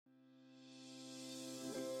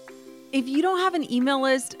If you don't have an email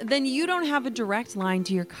list, then you don't have a direct line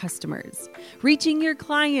to your customers. Reaching your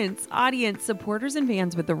clients, audience, supporters, and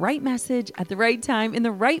fans with the right message at the right time in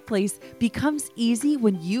the right place becomes easy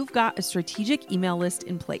when you've got a strategic email list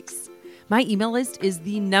in place. My email list is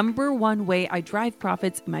the number one way I drive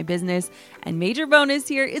profits in my business, and major bonus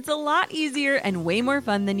here, it's a lot easier and way more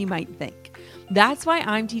fun than you might think. That's why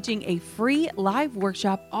I'm teaching a free live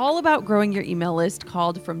workshop all about growing your email list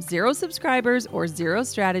called From Zero Subscribers or Zero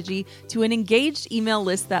Strategy to an Engaged Email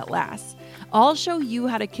List That Lasts. I'll show you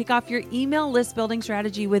how to kick off your email list building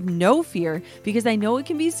strategy with no fear, because I know it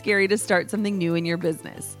can be scary to start something new in your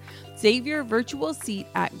business. Save your virtual seat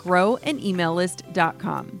at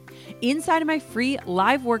growanemaillist.com. Inside of my free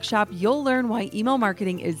live workshop, you'll learn why email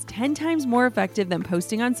marketing is 10 times more effective than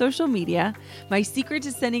posting on social media, my secret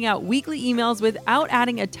to sending out weekly emails without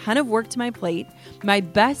adding a ton of work to my plate, my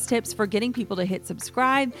best tips for getting people to hit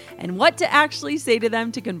subscribe, and what to actually say to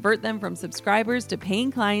them to convert them from subscribers to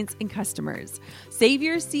paying clients and customers. Save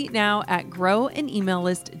your seat now at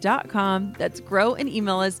growanemaillist.com. That's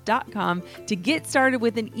growanemaillist.com to get started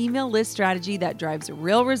with an email list strategy that drives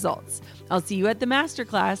real results. I'll see you at the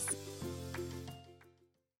masterclass.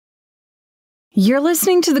 You're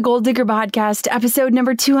listening to the Goal Digger Podcast, episode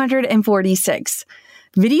number 246.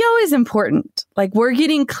 Video is important. Like, we're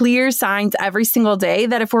getting clear signs every single day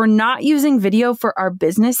that if we're not using video for our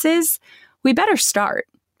businesses, we better start.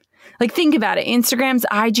 Like, think about it. Instagram's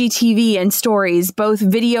IGTV and stories, both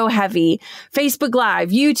video heavy, Facebook Live,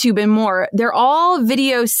 YouTube, and more. They're all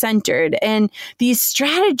video centered, and these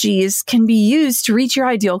strategies can be used to reach your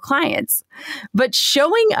ideal clients. But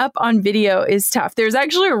showing up on video is tough. There's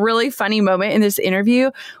actually a really funny moment in this interview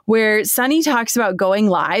where Sunny talks about going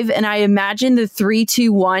live, and I imagine the 3,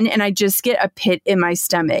 2, 1, and I just get a pit in my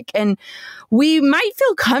stomach. And we might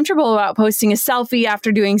feel comfortable about posting a selfie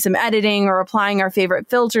after doing some editing or applying our favorite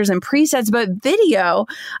filters and presets, but video,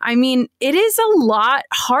 I mean, it is a lot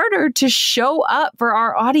harder to show up for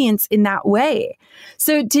our audience in that way.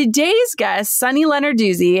 So today's guest, Sunny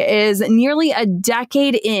Lenarduzzi, is nearly a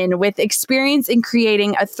decade in with experience in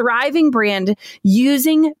creating a thriving brand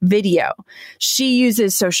using video. She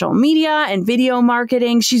uses social media and video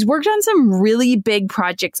marketing. She's worked on some really big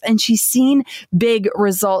projects, and she's seen big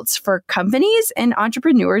results for companies and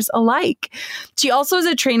entrepreneurs alike. She also has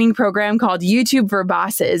a training program called YouTube for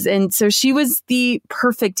Bosses, and so she was the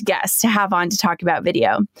perfect guest to have on to talk about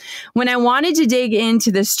video. When I wanted to dig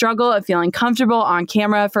into the struggle of feeling comfortable on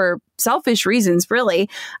camera for selfish reasons, really,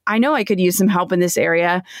 I know I could use some help in this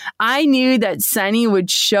area. I knew that Sunny would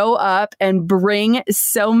show up and bring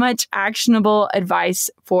so much actionable advice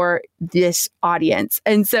for this audience.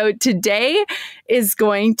 And so today is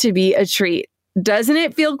going to be a treat. Doesn't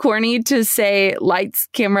it feel corny to say lights,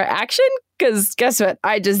 camera, action? Because guess what?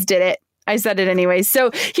 I just did it. I said it anyway.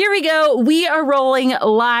 So here we go. We are rolling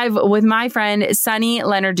live with my friend, Sunny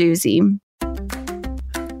Lenarduzzi.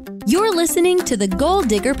 You're listening to the Goal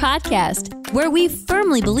Digger Podcast, where we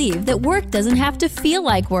firmly believe that work doesn't have to feel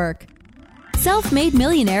like work. Self-made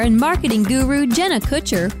millionaire and marketing guru Jenna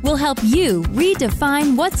Kutcher will help you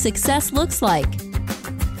redefine what success looks like.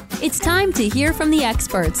 It's time to hear from the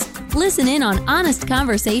experts, listen in on honest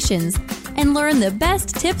conversations, and learn the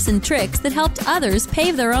best tips and tricks that helped others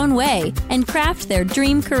pave their own way and craft their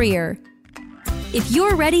dream career. If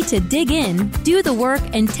you're ready to dig in, do the work,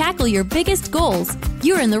 and tackle your biggest goals,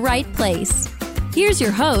 you're in the right place. Here's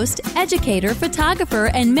your host, educator, photographer,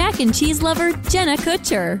 and mac and cheese lover, Jenna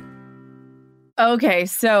Kutcher. Okay,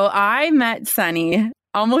 so I met Sunny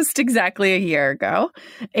almost exactly a year ago,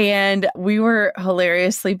 and we were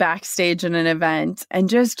hilariously backstage in an event and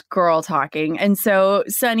just girl talking. And so,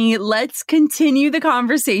 Sunny, let's continue the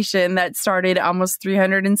conversation that started almost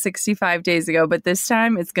 365 days ago, but this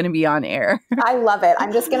time it's going to be on air. I love it.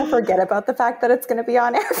 I'm just going to forget about the fact that it's going to be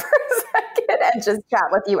on air for a second and just chat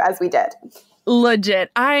with you as we did.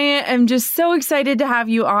 Legit. I am just so excited to have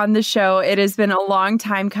you on the show. It has been a long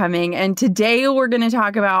time coming. And today we're going to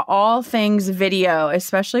talk about all things video,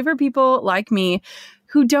 especially for people like me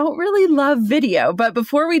who don't really love video. But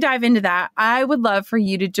before we dive into that, I would love for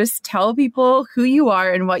you to just tell people who you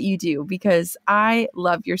are and what you do, because I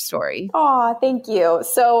love your story. Oh, thank you.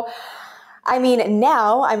 So, I mean,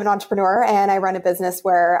 now I'm an entrepreneur and I run a business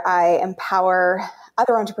where I empower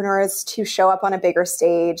other entrepreneurs to show up on a bigger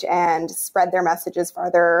stage and spread their messages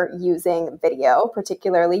farther using video,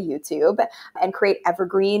 particularly YouTube, and create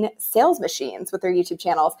evergreen sales machines with their YouTube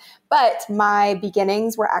channels. But my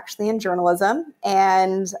beginnings were actually in journalism,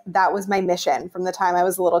 and that was my mission. From the time I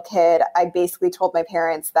was a little kid, I basically told my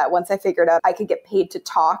parents that once I figured out I could get paid to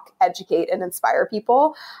talk, educate, and inspire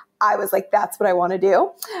people, I was like, that's what I want to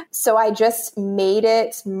do. So I just made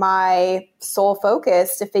it my sole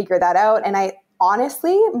focus to figure that out. And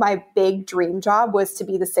honestly, my big dream job was to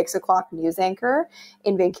be the 6 o'clock news anchor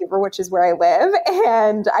in Vancouver, which is where I live.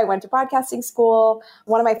 And I went to broadcasting school.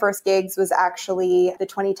 One of my first gigs was actually the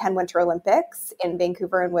 2010 Winter Olympics in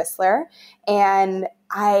Vancouver and Whistler. And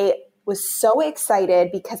I was so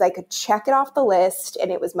excited because I could check it off the list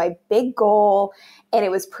and it was my big goal. And it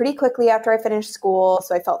was pretty quickly after I finished school.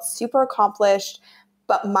 So I felt super accomplished,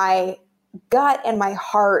 but my gut and my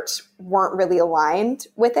heart weren't really aligned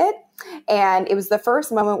with it. And it was the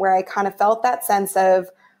first moment where I kind of felt that sense of,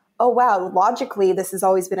 oh, wow, logically, this has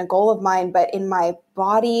always been a goal of mine, but in my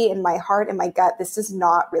body, in my heart, in my gut, this does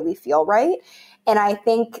not really feel right. And I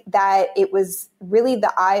think that it was really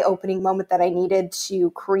the eye-opening moment that I needed to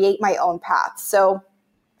create my own path. So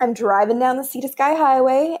I'm driving down the Sea to Sky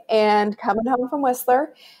Highway and coming home from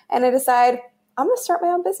Whistler, and I decide I'm going to start my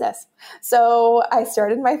own business. So I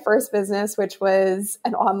started my first business, which was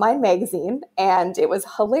an online magazine, and it was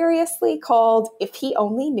hilariously called If He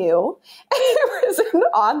Only Knew. It was an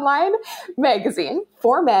online magazine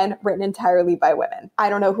for men written entirely by women. I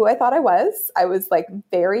don't know who I thought I was. I was like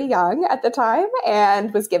very young at the time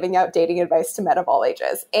and was giving out dating advice to men of all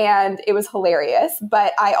ages. And it was hilarious.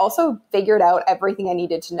 But I also figured out everything I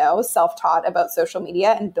needed to know, self-taught about social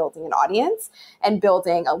media and building an audience and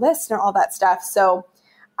building a list and all that stuff. So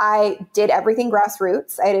I did everything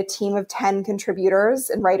grassroots. I had a team of 10 contributors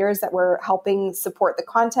and writers that were helping support the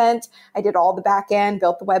content. I did all the back end,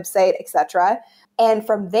 built the website, etc. And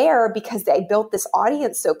from there, because I built this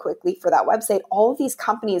audience so quickly for that website, all of these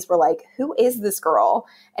companies were like, who is this girl?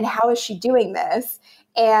 And how is she doing this?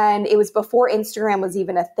 And it was before Instagram was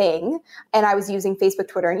even a thing. And I was using Facebook,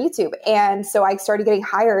 Twitter, and YouTube. And so I started getting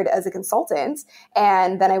hired as a consultant.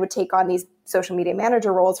 And then I would take on these social media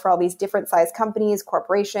manager roles for all these different size companies,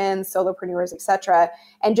 corporations, solopreneurs, etc.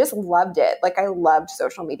 And just loved it. Like I loved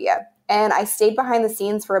social media. And I stayed behind the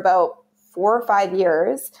scenes for about 4 or 5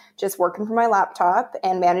 years, just working from my laptop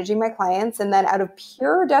and managing my clients. And then out of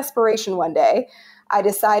pure desperation one day, I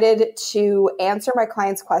decided to answer my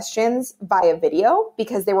clients' questions via video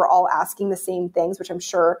because they were all asking the same things, which I'm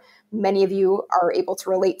sure many of you are able to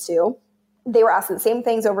relate to. They were asking the same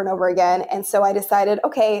things over and over again. And so I decided,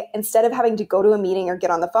 okay, instead of having to go to a meeting or get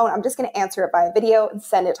on the phone, I'm just going to answer it via video and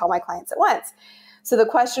send it to all my clients at once. So the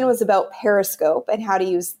question was about Periscope and how to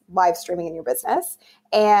use live streaming in your business.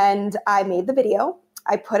 And I made the video.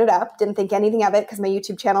 I put it up, didn't think anything of it because my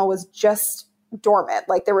YouTube channel was just dormant.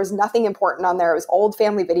 Like there was nothing important on there. It was old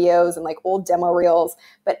family videos and like old demo reels,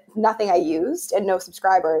 but nothing I used and no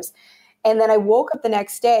subscribers. And then I woke up the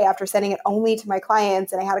next day after sending it only to my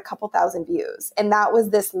clients and I had a couple thousand views. And that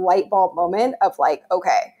was this light bulb moment of like,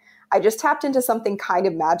 okay, I just tapped into something kind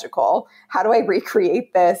of magical. How do I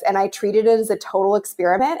recreate this? And I treated it as a total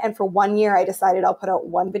experiment. And for 1 year, I decided I'll put out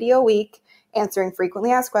 1 video a week, answering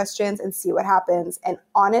frequently asked questions and see what happens. And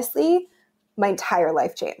honestly, my entire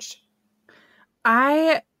life changed.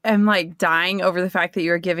 I am like dying over the fact that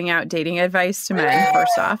you're giving out dating advice to men,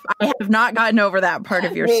 first off. I have not gotten over that part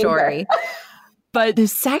of your story. But the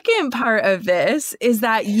second part of this is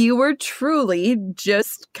that you were truly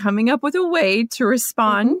just coming up with a way to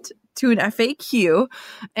respond to an FAQ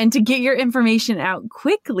and to get your information out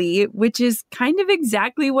quickly, which is kind of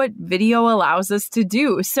exactly what video allows us to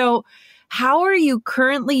do. So how are you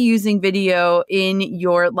currently using video in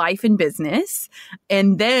your life and business?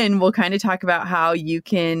 And then we'll kind of talk about how you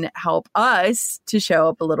can help us to show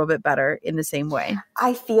up a little bit better in the same way.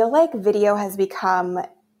 I feel like video has become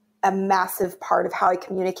a massive part of how I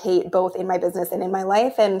communicate both in my business and in my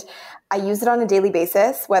life. And I use it on a daily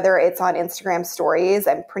basis, whether it's on Instagram stories.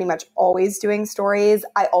 I'm pretty much always doing stories.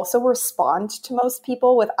 I also respond to most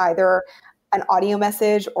people with either an audio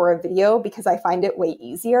message or a video because I find it way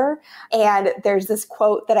easier. And there's this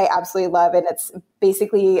quote that I absolutely love. And it's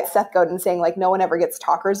basically Seth Godin saying like, no one ever gets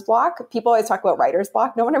talker's block. People always talk about writer's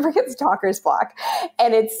block. No one ever gets talker's block.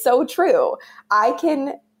 And it's so true. I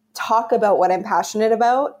can talk about what I'm passionate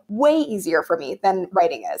about way easier for me than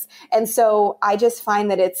writing is. And so I just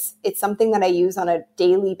find that it's something that I use on a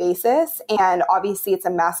daily basis. And obviously it's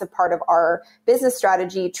a massive part of our business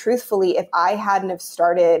strategy. Truthfully, if I hadn't have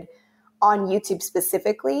started on YouTube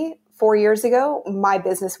specifically 4 years ago, my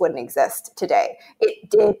business wouldn't exist today.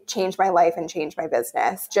 It did change my life and change my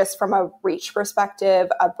business just from a reach perspective,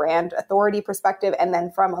 a brand authority perspective, and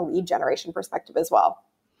then from a lead generation perspective as well.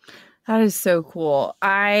 That is so cool.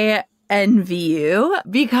 I envy you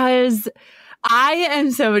because I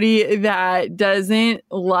am somebody that doesn't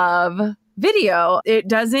love video, it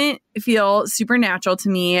doesn't feel supernatural to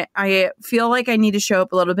me. I feel like I need to show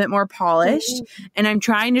up a little bit more polished, and I'm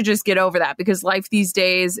trying to just get over that because life these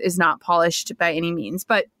days is not polished by any means.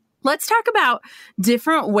 But let's talk about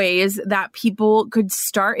different ways that people could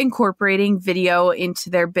start incorporating video into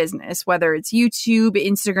their business, whether it's YouTube,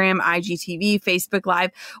 Instagram, IGTV, Facebook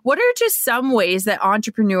Live. What are just some ways that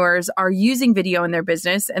entrepreneurs are using video in their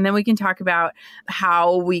business? And then we can talk about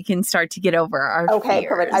how we can start to get over our fears.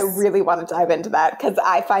 Perfect. I really want to dive into that because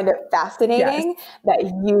I find it fascinating that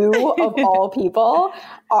you, of all people,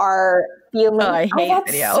 are feeling, that's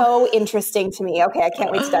video. So interesting to me. Okay, I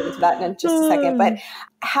can't wait to dive into that in just a second. But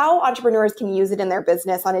how entrepreneurs can use it in their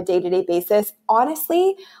business on a day-to-day basis,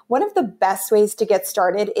 honestly, one of the best ways to get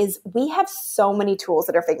started is we have so many tools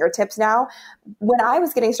at our fingertips now. When I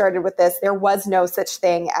was getting started with this, there was no such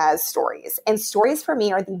thing as stories. And stories for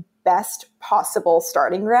me are the best possible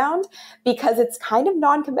starting ground because it's kind of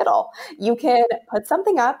non-committal. You can put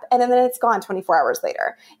something up and then it's gone 24 hours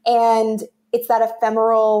later. And it's that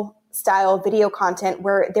ephemeral style video content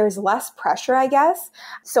where there's less pressure, I guess.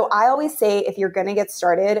 So I always say, if you're going to get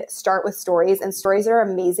started, start with stories, and stories are an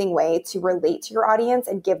amazing way to relate to your audience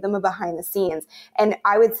and give them a behind the scenes. And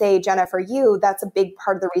I would say, Jenna, for you, that's a big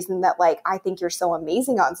part of the reason that I think you're so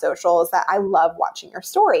amazing on social is that I love watching your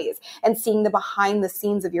stories and seeing the behind the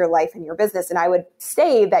scenes of your life and your business. And I would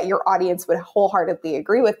say that your audience would wholeheartedly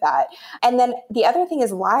agree with that. And then the other thing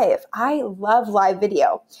is live. I love live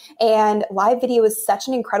video, and live video is such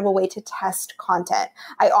an incredible way to test content.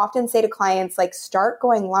 I often say to clients, start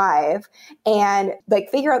going live and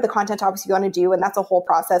figure out the content topics you want to do. And that's a whole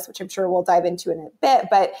process, which I'm sure we'll dive into in a bit,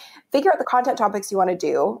 but figure out the content topics you want to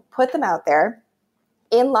do, put them out there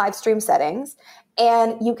in live stream settings,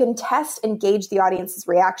 and you can test and gauge the audience's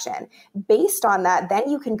reaction. Based on that, then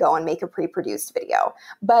you can go and make a pre-produced video.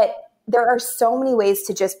 But there are so many ways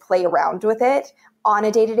to just play around with it on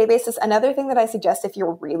a day-to-day basis. Another thing that I suggest if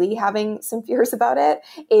you're really having some fears about it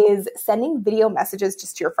is sending video messages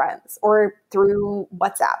just to your friends or through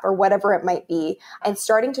WhatsApp or whatever it might be, and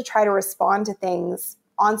starting to try to respond to things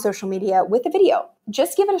on social media with a video.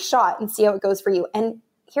 Just give it a shot and see how it goes for you. And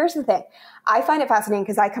here's the thing. I find it fascinating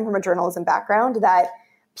because I come from a journalism background that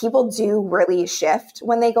people do really shift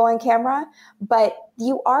when they go on camera, but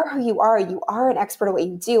you are who you are. You are an expert at what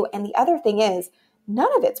you do. And the other thing is, none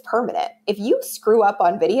of it's permanent. If you screw up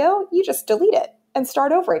on video, you just delete it and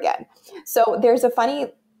start over again. So there's a funny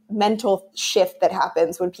mental shift that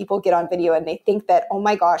happens when people get on video and they think that, oh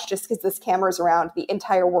my gosh, just because this camera's around, the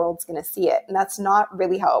entire world's going to see it. And that's not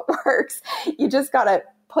really how it works. You just got to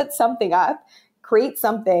put something up, create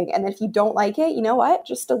something. And then if you don't like it, you know what?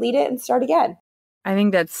 Just delete it and start again. I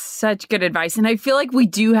think that's such good advice. And I feel like we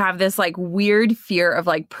do have this weird fear of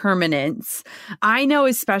permanence. I know,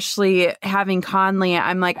 especially having Conley,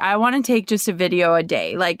 I'm I want to take just a video a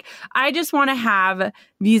day. I just want to have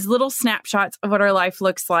these little snapshots of what our life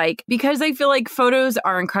looks like because I feel like photos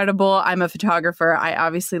are incredible. I'm a photographer. I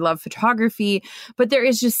obviously love photography, but there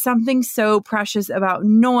is just something so precious about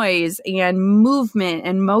noise and movement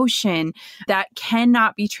and motion that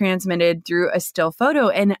cannot be transmitted through a still photo.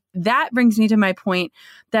 And that brings me to my point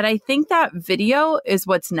that I think that video is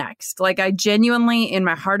what's next. I genuinely, in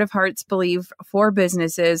my heart of hearts, believe for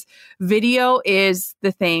businesses, video is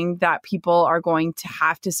the thing that people are going to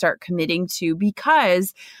have to start committing to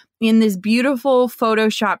because in this beautiful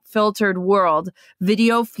Photoshop filtered world,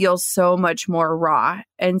 video feels so much more raw.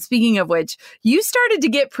 And speaking of which, you started to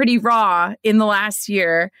get pretty raw in the last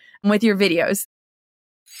year with your videos.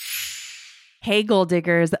 Hey, Goal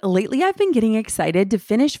Diggers. Lately, I've been getting excited to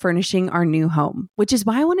finish furnishing our new home, which is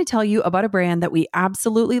why I want to tell you about a brand that we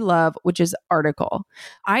absolutely love, which is Article.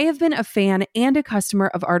 I have been a fan and a customer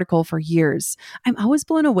of Article for years. I'm always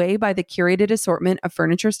blown away by the curated assortment of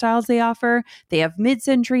furniture styles they offer. They have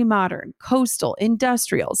mid-century modern, coastal,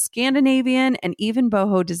 industrial, Scandinavian, and even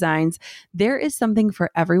boho designs. There is something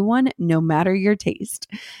for everyone, no matter your taste.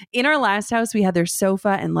 In our last house, we had their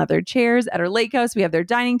sofa and leather chairs. At our lake house, we have their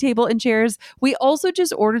dining table and chairs. We also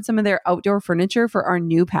just ordered some of their outdoor furniture for our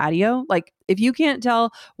new patio. If you can't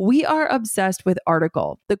tell, we are obsessed with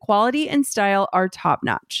Article. The quality and style are top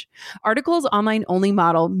notch. Article's online only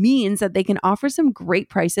model means that they can offer some great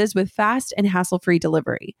prices with fast and hassle-free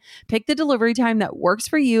delivery. Pick the delivery time that works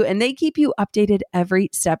for you, and they keep you updated every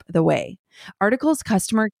step of the way. Article's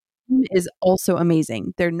customer is also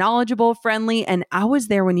amazing. They're knowledgeable, friendly, and always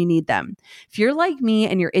there when you need them. If you're like me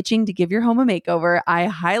and you're itching to give your home a makeover, I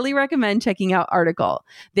highly recommend checking out Article.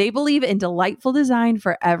 They believe in delightful design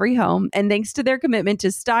for every home, and thanks to their commitment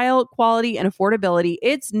to style, quality, and affordability,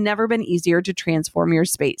 it's never been easier to transform your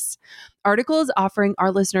space. Article is offering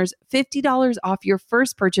our listeners $50 off your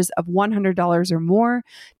first purchase of $100 or more.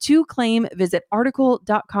 To claim, visit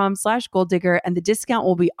article.com/goaldigger and the discount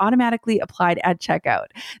will be automatically applied at checkout.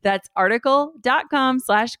 That's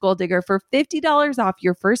article.com/goaldigger for $50 off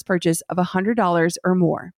your first purchase of $100 or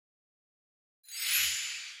more.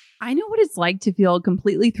 I know what it's like to feel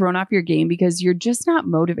completely thrown off your game because you're just not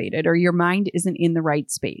motivated or your mind isn't in the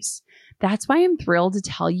right space. That's why I'm thrilled to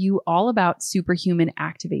tell you all about Superhuman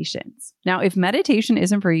Activations. Now, if meditation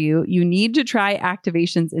isn't for you, you need to try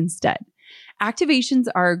Activations instead. Activations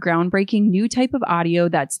are a groundbreaking new type of audio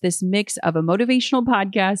that's this mix of a motivational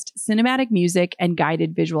podcast, cinematic music, and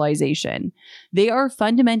guided visualization. They are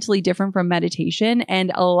fundamentally different from meditation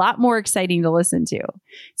and a lot more exciting to listen to.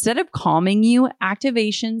 Instead of calming you,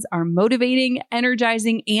 Activations are motivating,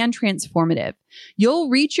 energizing, and transformative. You'll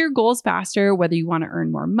reach your goals faster, whether you want to earn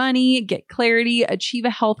more money, get clarity, achieve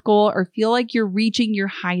a health goal, or feel like you're reaching your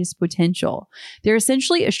highest potential. They're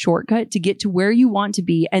essentially a shortcut to get to where you want to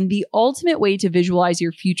be and the ultimate way to visualize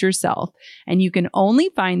your future self. And you can only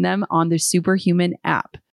find them on the Superhuman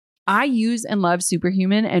app. I use and love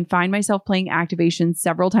Superhuman and find myself playing Activations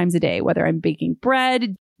several times a day, whether I'm baking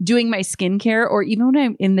bread, doing my skincare, or even when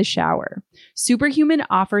I'm in the shower. Superhuman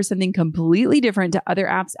offers something completely different to other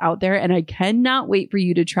apps out there, and I cannot wait for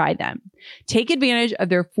you to try them. Take advantage of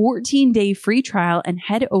their 14-day free trial and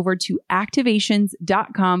head over to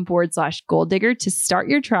activations.com/goaldigger to start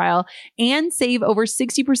your trial and save over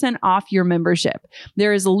 60% off your membership.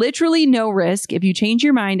 There is literally no risk. If you change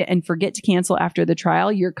your mind and forget to cancel after the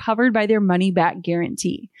trial, you're covered by their money-back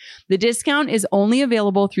guarantee. The discount is only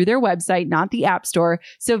available through their website, not the App Store.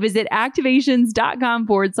 So visit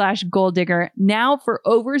activations.com/goaldigger now for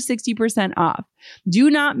over 60% off. Do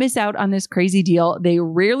not miss out on this crazy deal. They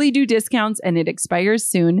rarely do discounts and it expires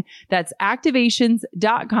soon. That's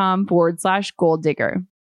activations.com/goaldigger.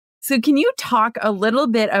 So can you talk a little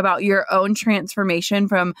bit about your own transformation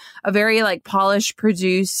from a very polished,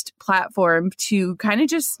 produced platform to kind of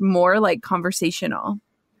just more conversational?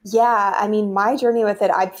 Yeah, I mean, my journey with it,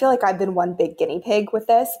 I feel like I've been one big guinea pig with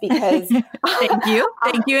this because Thank you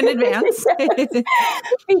in advance.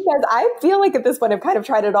 Because I feel like at this point I've kind of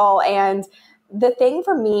tried it all. And the thing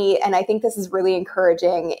for me, and I think this is really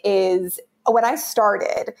encouraging, is when I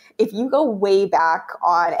started, if you go way back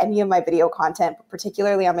on any of my video content,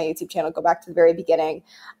 particularly on my YouTube channel, go back to the very beginning,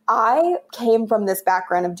 I came from this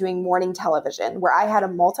background of doing morning television where I had a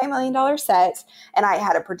multi-million-dollar set and I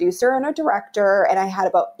had a producer and a director and I had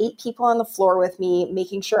about 8 people on the floor with me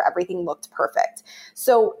making sure everything looked perfect.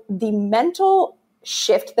 So the mental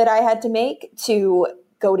shift that I had to make to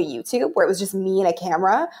go to YouTube, where it was just me and a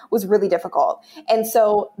camera, was really difficult. And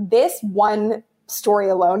so this one story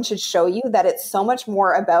alone should show you that it's so much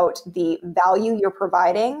more about the value you're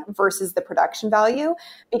providing versus the production value.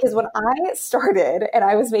 Because when I started and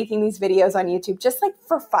I was making these videos on YouTube, just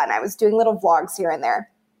for fun, I was doing little vlogs here and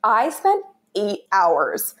there. I spent 8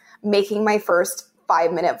 hours making my first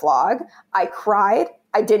 5-minute vlog. I cried.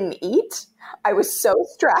 I didn't eat. I was so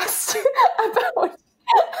stressed about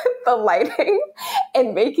the lighting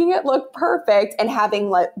and making it look perfect and having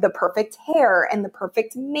the perfect hair and the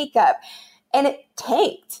perfect makeup. And it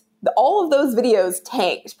tanked. All of those videos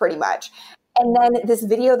tanked pretty much. And then this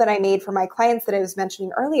video that I made for my clients that I was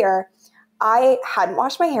mentioning earlier, I hadn't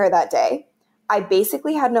washed my hair that day. I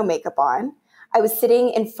basically had no makeup on. I was sitting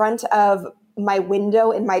in front of my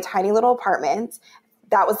window in my tiny little apartment.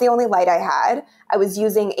 That was the only light I had. I was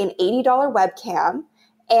using an $80 webcam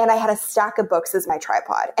and I had a stack of books as my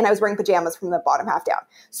tripod. And I was wearing pajamas from the bottom half down.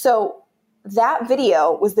 So that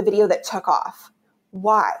video was the video that took off.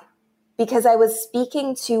 Why? Because I was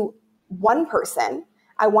speaking to one person.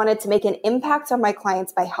 I wanted to make an impact on my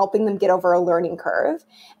clients by helping them get over a learning curve.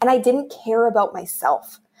 And I didn't care about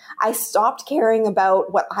myself. I stopped caring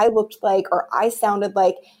about what I looked like or I sounded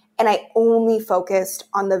like, and I only focused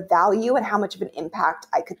on the value and how much of an impact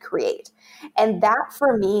I could create. And that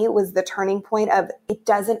for me was the turning point of it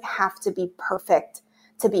doesn't have to be perfect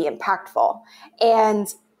to be impactful.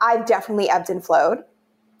 And I've definitely ebbed and flowed.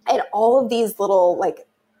 And all of these little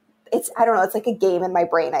it's like a game in my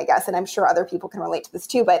brain, I guess. And I'm sure other people can relate to this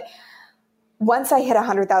too. But once I hit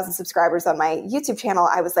 100,000 subscribers on my YouTube channel,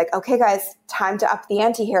 I was like, okay, guys, time to up the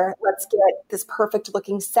ante here. Let's get this perfect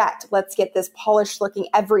looking set. Let's get this polished looking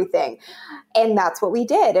everything. And that's what we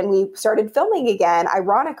did. And we started filming again,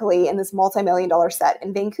 ironically, in this multi-million-dollar set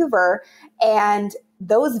in Vancouver. And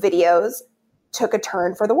those videos took a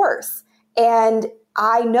turn for the worse. And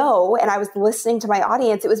I know, and I was listening to my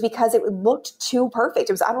audience, it was because it looked too perfect.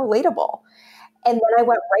 It was unrelatable. And then I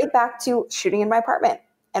went right back to shooting in my apartment.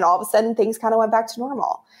 And all of a sudden, things kind of went back to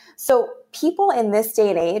normal. So people in this day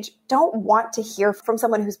and age don't want to hear from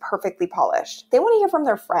someone who's perfectly polished. They want to hear from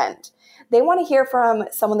their friend. They want to hear from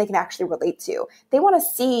someone they can actually relate to. They want to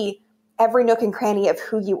see every nook and cranny of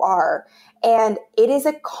who you are. And it is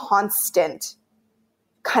a constant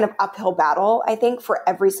kind of uphill battle, I think, for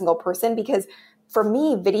every single person, because for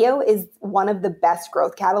me, video is one of the best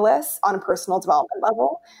growth catalysts on a personal development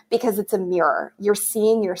level because it's a mirror. You're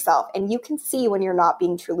seeing yourself and you can see when you're not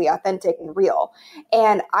being truly authentic and real.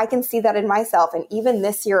 And I can see that in myself. And even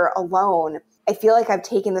this year alone, I feel like I've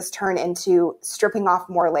taken this turn into stripping off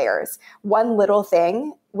more layers. One little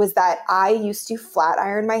thing was that I used to flat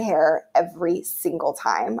iron my hair every single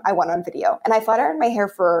time I went on video. And I flat ironed my hair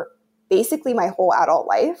for basically my whole adult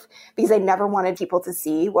life because I never wanted people to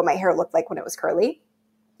see what my hair looked like when it was curly.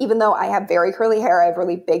 Even though I have very curly hair, I have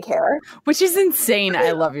really big hair. Which is insane.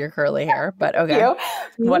 I love your curly hair, but okay,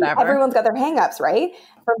 whatever. Everyone's got their hang-ups, right?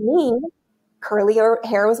 For me, curly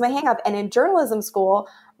hair was my hang-up. And in journalism school,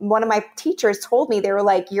 one of my teachers told me, they were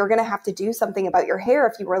like, you're going to have to do something about your hair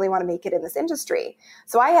if you really want to make it in this industry.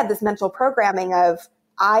 So I had this mental programming of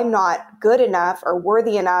I'm not good enough or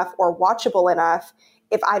worthy enough or watchable enough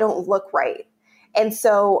if I don't look right. And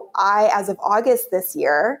so I, as of August this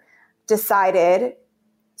year, decided,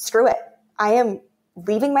 screw it. I am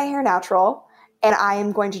leaving my hair natural and I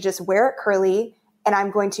am going to just wear it curly and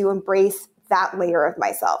I'm going to embrace that layer of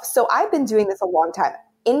myself. So I've been doing this a long time.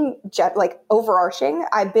 Overarching,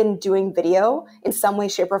 I've been doing video in some way,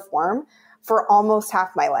 shape, or form for almost half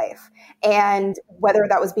my life. And whether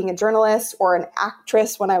that was being a journalist or an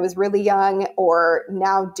actress when I was really young or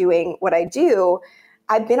now doing what I do,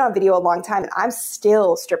 I've been on video a long time and I'm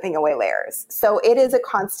still stripping away layers. So it is a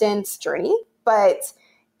constant journey, but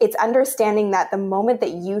it's understanding that the moment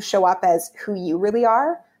that you show up as who you really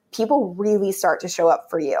are, people really start to show up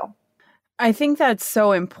for you. I think that's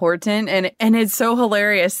so important. And it's so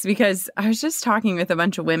hilarious because I was just talking with a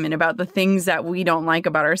bunch of women about the things that we don't like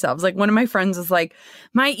about ourselves. Like one of my friends was like,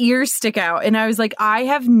 my ears stick out. And I was like, I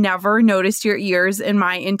have never noticed your ears in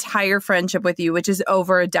my entire friendship with you, which is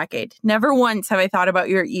over a decade. Never once have I thought about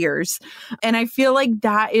your ears. And I feel like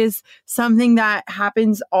that is something that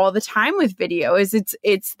happens all the time with video is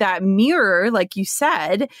it's that mirror, like you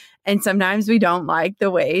said. And sometimes we don't like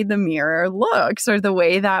the way the mirror looks or the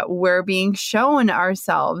way that we're being shown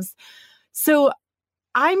ourselves. So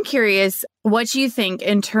I'm curious what you think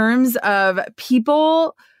in terms of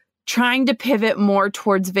people trying to pivot more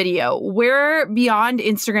towards video, where beyond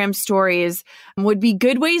Instagram stories would be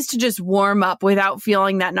good ways to just warm up without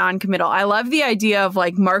feeling that non-committal. I love the idea of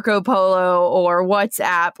like Marco Polo or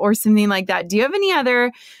WhatsApp or something like that. Do you have any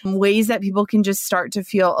other ways that people can just start to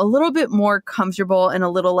feel a little bit more comfortable and a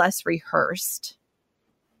little less rehearsed?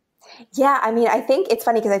 Yeah, I mean, I think it's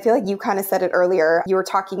funny because I feel like you kind of said it earlier. You were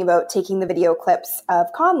talking about taking the video clips of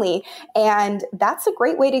Conley, and that's a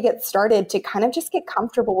great way to get started to kind of just get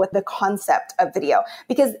comfortable with the concept of video.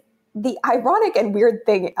 Because the ironic and weird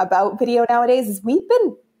thing about video nowadays is we've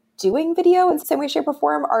been doing video in some way, shape, or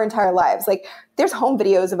form our entire lives. Like there's home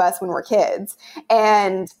videos of us when we're kids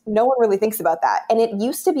and no one really thinks about that. And it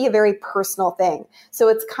used to be a very personal thing. So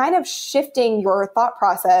it's kind of shifting your thought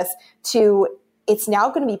process to it's now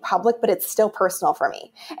going to be public, but it's still personal for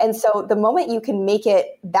me. And so the moment you can make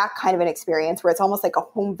it that kind of an experience where it's almost like a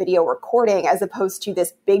home video recording as opposed to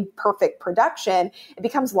this big, perfect production, it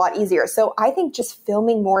becomes a lot easier. So I think just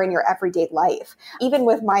filming more in your everyday life. Even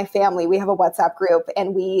with my family, we have a WhatsApp group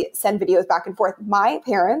and we send videos back and forth. My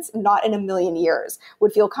parents, not in a million years,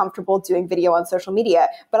 would feel comfortable doing video on social media.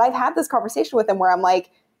 But I've had this conversation with them where I'm like,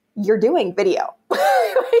 you're doing video.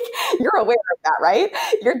 Like, you're aware of that, right?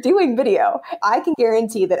 You're doing video. I can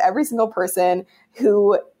guarantee that every single person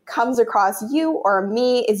who comes across you or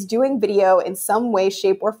me is doing video in some way,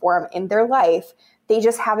 shape, or form in their life. They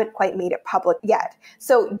just haven't quite made it public yet.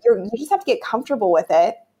 So you just have to get comfortable with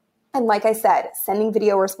it. And like I said, sending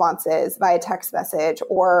video responses via text message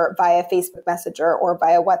or via Facebook Messenger or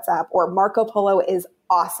via WhatsApp or Marco Polo is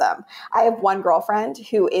awesome. I have one girlfriend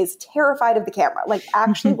who is terrified of the camera, like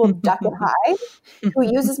actually will duck and hide,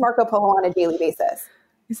 who uses Marco Polo on a daily basis.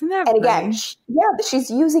 Isn't that And again, she's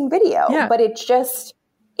using video, but it's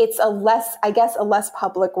a less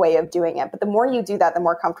public way of doing it. But the more you do that, the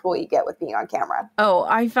more comfortable you get with being on camera. Oh,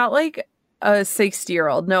 I felt like a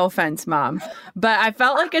 60-year-old. No offense, Mom. But I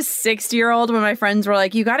felt like a 60-year-old when my friends were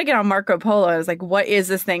like, you got to get on Marco Polo. I was like, what is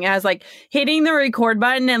this thing? And I was like hitting the record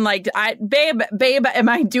button and like, babe, am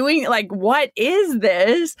I doing like, what is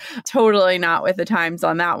this? Totally not with the times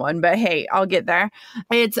on that one. But hey, I'll get there.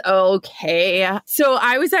 It's okay. So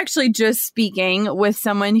I was actually just speaking with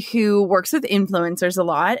someone who works with influencers a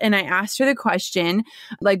lot. And I asked her the question,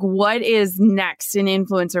 like, what is next in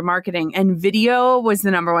influencer marketing? And video was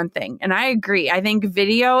the number one thing. And I agree. I think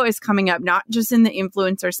video is coming up, not just in the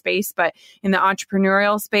influencer space, but in the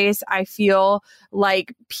entrepreneurial space. I feel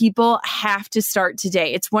like people have to start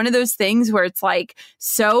today. It's one of those things where it's like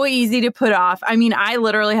so easy to put off. I mean, I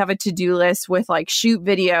literally have a to-do list with like shoot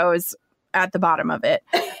videos at the bottom of it.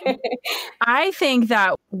 I think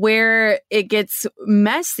that where it gets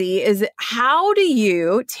messy is how do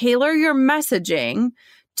you tailor your messaging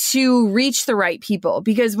to reach the right people?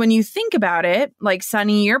 Because when you think about it, like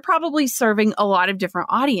Sunny, you're probably serving a lot of different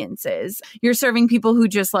audiences. You're serving people who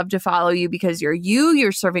just love to follow you because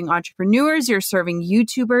you're serving entrepreneurs, you're serving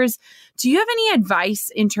YouTubers. Do you have any advice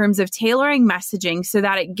in terms of tailoring messaging so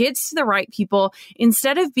that it gets to the right people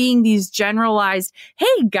instead of being these generalized,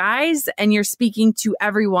 hey guys, and you're speaking to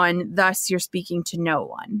everyone, thus you're speaking to no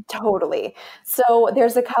one? Totally. So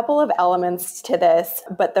there's a couple of elements to this,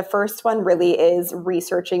 but the first one really is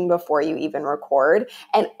researching before you even record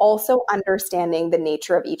and also understanding the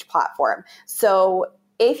nature of each platform. So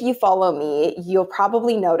if you follow me, you'll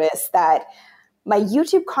probably notice that my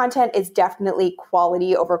YouTube content is definitely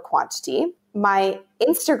quality over quantity. My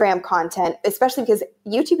Instagram content, especially because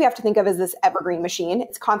YouTube you have to think of as this evergreen machine.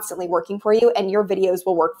 It's constantly working for you and your videos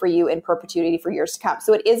will work for you in perpetuity for years to come.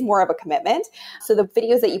 So it is more of a commitment. So the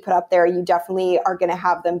videos that you put up there, you definitely are going to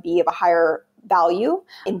have them be of a higher value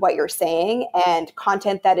in what you're saying and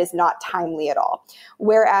content that is not timely at all.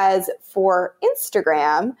 Whereas for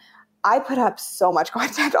Instagram, I put up so much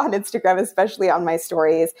content on Instagram, especially on my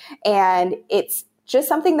stories, and it's just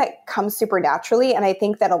something that comes super naturally. And I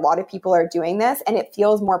think that a lot of people are doing this and it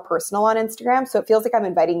feels more personal on Instagram. So it feels like I'm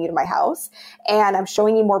inviting you to my house and I'm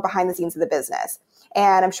showing you more behind the scenes of the business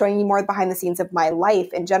and I'm showing you more behind the scenes of my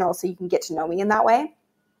life in general so you can get to know me in that way.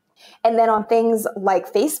 And then on things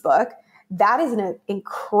like Facebook, that is an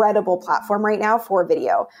incredible platform right now for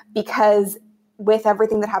video because with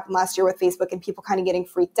everything that happened last year with Facebook and people kind of getting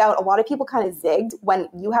freaked out, a lot of people kind of zigged when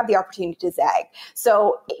you have the opportunity to zag.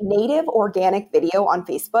 So native organic video on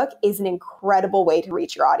Facebook is an incredible way to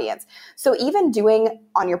reach your audience. So even doing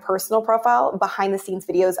on your personal profile behind the scenes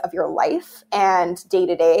videos of your life and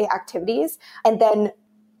day-to-day activities, and then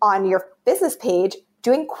on your business page,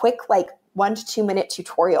 doing quick 1 to 2 minute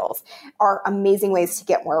tutorials are amazing ways to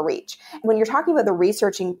get more reach. When you're talking about the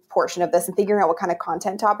researching portion of this and figuring out what kind of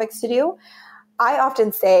content topics to do, I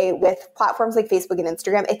often say with platforms like Facebook and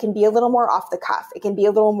Instagram, it can be a little more off the cuff. It can be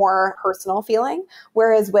a little more personal feeling.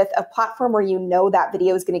 Whereas with a platform where you know that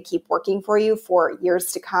video is going to keep working for you for years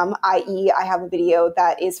to come, i.e. I have a video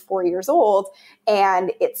that is 4 years old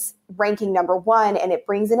and it's ranking number 1 and it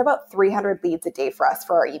brings in about 300 leads a day for us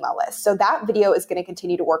for our email list. So that video is going to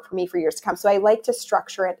continue to work for me for years to come. So I like to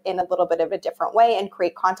structure it in a little bit of a different way and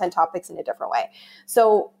create content topics in a different way.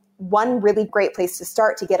 So one really great place to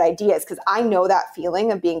start to get ideas, because I know that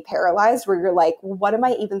feeling of being paralyzed where you're like, what am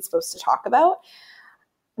I even supposed to talk about?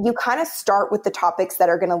 You kind of start with the topics that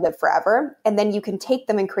are going to live forever, and then you can take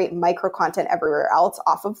them and create micro content everywhere else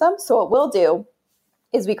off of them. So what we'll do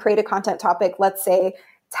is we create a content topic, let's say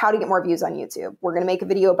it's how to get more views on YouTube. We're going to make a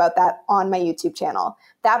video about that on my YouTube channel.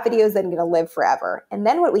 That video is then going to live forever. And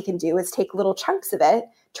then what we can do is take little chunks of it,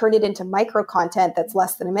 turn it into micro content that's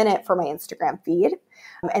less than a minute for my Instagram feed.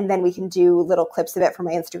 And then we can do little clips of it for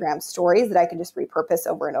my Instagram stories that I can just repurpose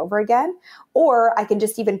over and over again. Or I can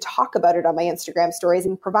just even talk about it on my Instagram stories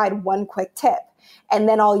and provide one quick tip. And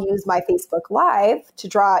then I'll use my Facebook Live to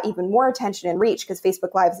draw even more attention and reach, because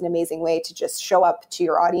Facebook Live is an amazing way to just show up to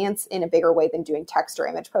your audience in a bigger way than doing text or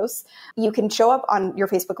image posts. You can show up on your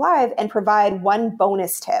Facebook Live and provide one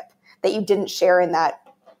bonus tip that you didn't share in that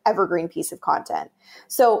evergreen piece of content.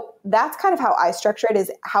 So that's kind of how I structure it,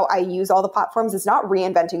 is how I use all the platforms. It's not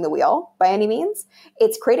reinventing the wheel by any means.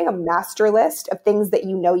 It's creating a master list of things that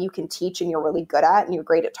you know you can teach and you're really good at and you're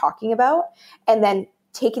great at talking about. And then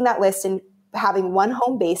taking that list and having one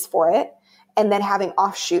home base for it, and then having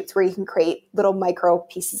offshoots where you can create little micro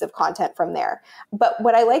pieces of content from there. But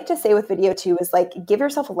what I like to say with video too is give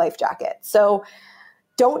yourself a life jacket. So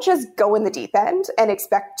don't just go in the deep end and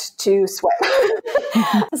expect to swim.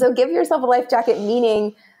 So give yourself a life jacket,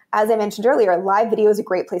 meaning, as I mentioned earlier, live video is a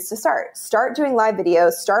great place to start. Start doing live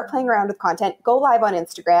videos, start playing around with content, go live on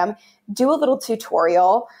Instagram, do a little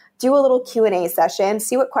tutorial, do a little Q&A session,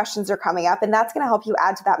 see what questions are coming up, and that's going to help you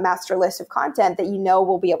add to that master list of content that you know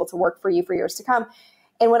will be able to work for you for years to come.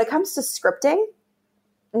 And when it comes to scripting,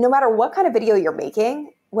 no matter what kind of video you're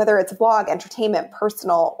making, whether it's vlog, entertainment,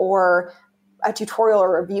 personal, or a tutorial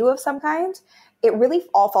or review of some kind, it really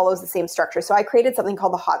all follows the same structure. So I created something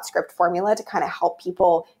called the hot script formula to kind of help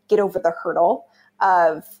people get over the hurdle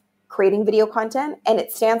of creating video content. And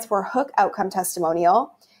it stands for hook, outcome,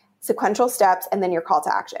 testimonial, sequential steps, and then your call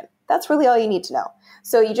to action. That's really all you need to know.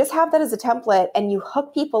 So you just have that as a template and you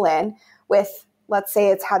hook people in with, let's say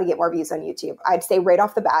it's how to get more views on YouTube. I'd say right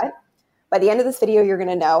off the bat, by the end of this video, you're going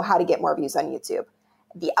to know how to get more views on YouTube.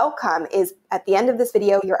 The outcome is at the end of this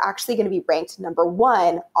video, you're actually going to be ranked number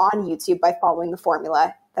 1 on YouTube by following the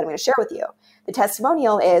formula that I'm going to share with you. The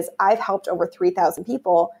testimonial is I've helped over 3,000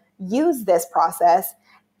 people use this process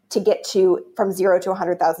to get from 0 to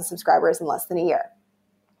 100,000 subscribers in less than a year.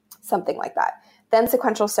 Something like that. Then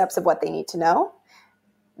sequential steps of what they need to know.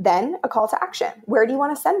 Then a call to action. Where do you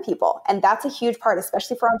want to send people? And that's a huge part,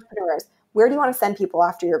 especially for entrepreneurs. Where do you want to send people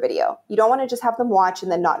after your video? You don't want to just have them watch and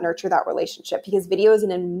then not nurture that relationship, because video is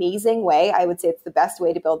an amazing way. I would say it's the best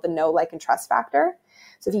way to build the know, like, and trust factor.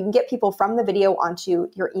 So if you can get people from the video onto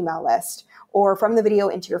your email list, or from the video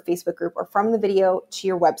into your Facebook group, or from the video to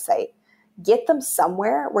your website, get them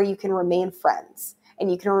somewhere where you can remain friends and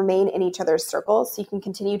you can remain in each other's circles, so you can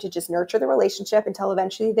continue to just nurture the relationship until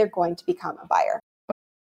eventually they're going to become a buyer.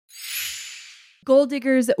 Goal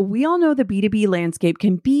diggers, we all know the B2B landscape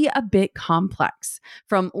can be a bit complex.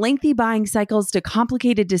 From lengthy buying cycles to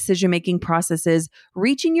complicated decision-making processes,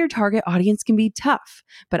 reaching your target audience can be tough.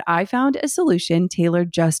 But I found a solution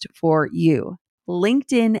tailored just for you: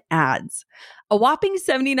 LinkedIn ads. A whopping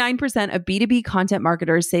 79% of B2B content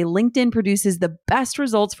marketers say LinkedIn produces the best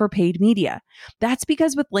results for paid media. That's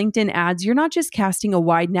because with LinkedIn ads, you're not just casting a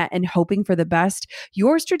wide net and hoping for the best,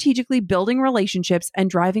 you're strategically building relationships and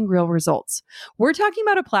driving real results. We're talking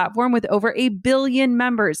about a platform with over 1 billion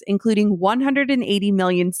members, including 180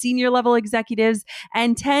 million senior level executives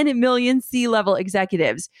and 10 million C-level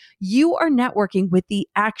executives. You are networking with the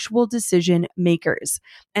actual decision makers.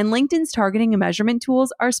 And LinkedIn's targeting and measurement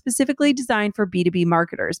tools are specifically designed for B2B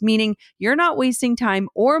marketers, meaning you're not wasting time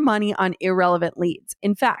or money on irrelevant leads.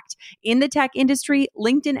 In fact, in the tech industry,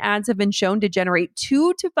 LinkedIn ads have been shown to generate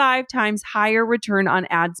 2 to 5 times higher return on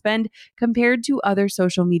ad spend compared to other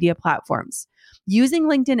social media platforms. Using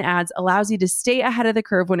LinkedIn ads allows you to stay ahead of the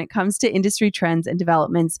curve when it comes to industry trends and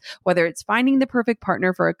developments, whether it's finding the perfect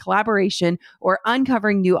partner for a collaboration or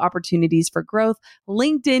uncovering new opportunities for growth.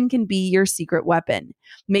 LinkedIn can be your secret weapon.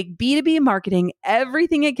 Make B2B marketing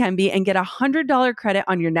everything it can be and get $100 credit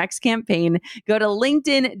on your next campaign. Go to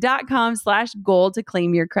linkedin.com/goal to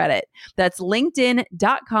claim your credit. That's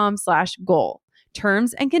linkedin.com/goal.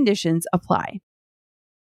 Terms and conditions apply.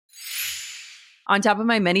 On top of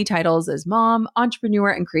my many titles as mom, entrepreneur,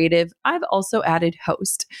 and creative, I've also added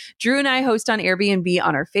host. Drew and I host on Airbnb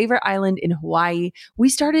on our favorite island in Hawaii. We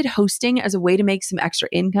started hosting as a way to make some extra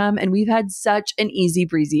income, and we've had such an easy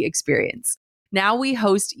breezy experience. Now we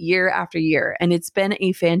host year after year, and it's been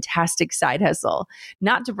a fantastic side hustle.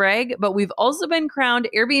 Not to brag, but we've also been crowned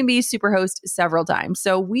Airbnb Superhost several times,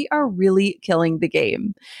 so we are really killing the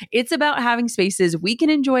game. It's about having spaces we can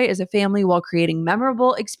enjoy as a family while creating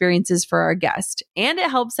memorable experiences for our guests, and it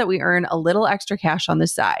helps that we earn a little extra cash on the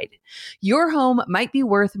side. Your home might be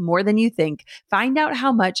worth more than you think. Find out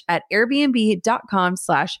how much at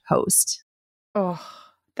airbnb.com/host. Oh,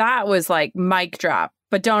 that was like mic drop.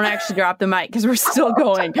 But don't actually drop the mic because we're still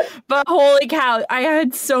going. But holy cow, I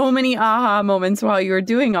had so many aha moments while you were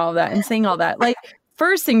doing all that and saying all that. Like,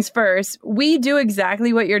 first things first, we do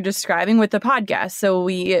exactly what you're describing with the podcast. So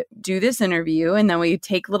we do this interview and then we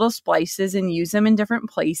take little splices and use them in different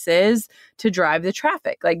places to drive the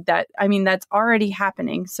traffic. Like that, I mean, that's already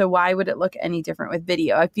happening. So why would it look any different with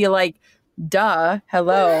video? I feel like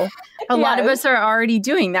hello. A lot of us are already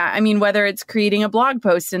doing that. I mean, whether it's creating a blog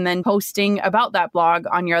post and then posting about that blog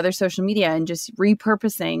on your other social media and just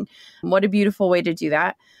repurposing. What a beautiful way to do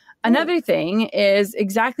that. Another thing is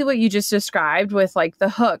exactly what you just described with like the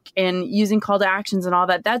hook and using call to actions and all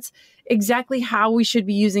that. That's exactly how we should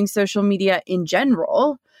be using social media in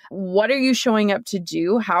general. What are you showing up to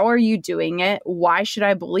do? How are you doing it? Why should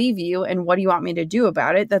I believe you? And what do you want me to do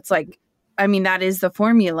about it? That's like, I mean, that is the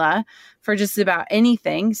formula for just about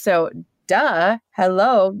anything. So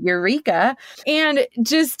hello, eureka. And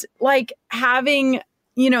just like having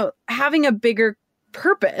a bigger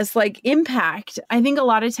purpose, like impact. I think a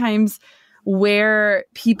lot of times where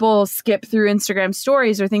people skip through Instagram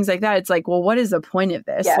stories or things like that. It's like, well, what is the point of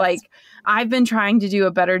this? Yes. Like, I've been trying to do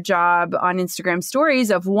a better job on Instagram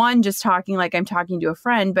stories of one, just talking like I'm talking to a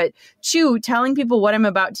friend, but two, telling people what I'm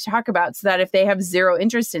about to talk about so that if they have zero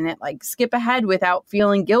interest in it, like skip ahead without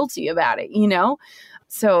feeling guilty about it, you know?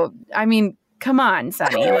 So, I mean, come on,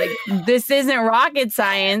 Sunny. Like, this isn't rocket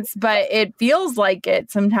science, but it feels like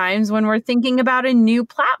it sometimes when we're thinking about a new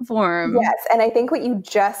platform. Yes. And I think what you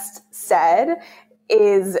just said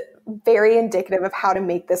is very indicative of how to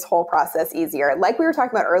make this whole process easier. Like we were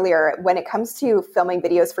talking about earlier, when it comes to filming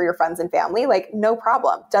videos for your friends and family, like no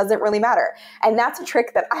problem, doesn't really matter. And that's a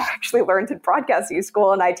trick that I actually learned in broadcasting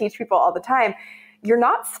school, and I teach people all the time. You're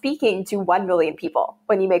not speaking to 1 million people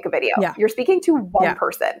when you make a video. Yeah. You're speaking to one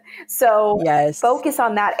person. So focus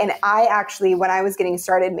on that. And I actually, when I was getting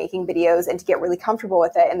started making videos and to get really comfortable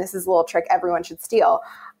with it, and this is a little trick everyone should steal,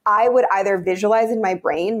 I would either visualize in my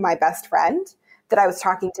brain my best friend that I was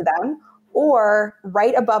talking to them, or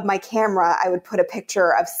right above my camera, I would put a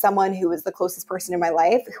picture of someone who was the closest person in my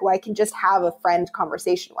life who I can just have a friend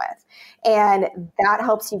conversation with. And that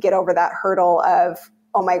helps you get over that hurdle of,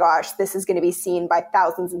 oh my gosh, this is going to be seen by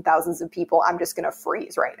thousands and thousands of people. I'm just going to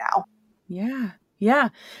freeze right now. Yeah. Yeah.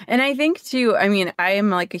 And I think too, I mean, I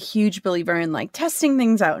am like a huge believer in like testing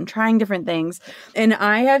things out and trying different things. And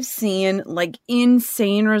I have seen like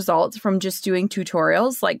insane results from just doing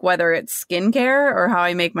tutorials, like whether it's skincare or how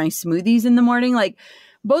I make my smoothies in the morning. Like,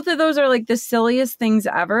 both of those are like the silliest things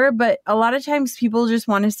ever, but a lot of times people just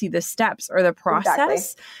want to see the steps or the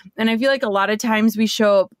process. Exactly. And I feel like a lot of times we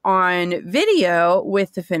show up on video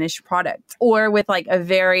with the finished product or with like a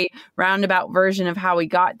very roundabout version of how we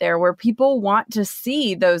got there, where people want to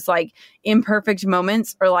see those like imperfect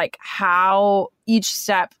moments or like how each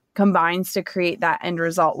step combines to create that end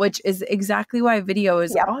result, which is exactly why video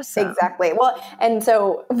is awesome. Exactly. Well, and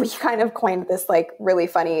so we kind of coined this like really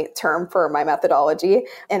funny term for my methodology,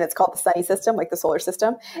 and it's called the Sunny system, like the solar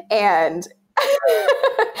system. And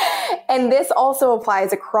and this also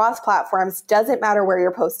applies across platforms. Doesn't matter where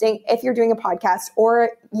you're posting. If you're doing a podcast or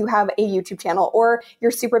you have a YouTube channel or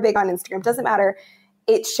you're super big on Instagram, doesn't matter.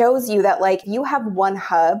 It shows you that like you have one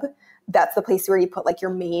hub. That's the place where you put like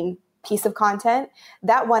your main piece of content.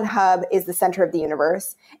 That one hub is the center of the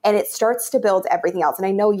universe, and it starts to build everything else. And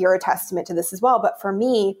I know you're a testament to this as well. But for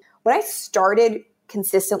me, when I started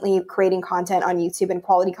consistently creating content on YouTube and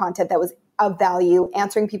quality content that was of value,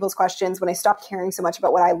 answering people's questions, when I stopped caring so much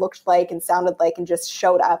about what I looked like and sounded like and just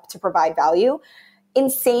showed up to provide value,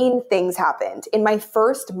 insane things happened. In my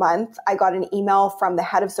first month, I got an email from the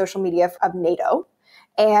head of social media of NATO,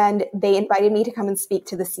 and they invited me to come and speak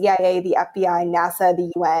to the CIA, the FBI, NASA,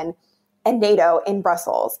 the UN, and NATO in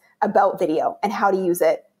Brussels about video and how to use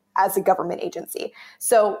it as a government agency.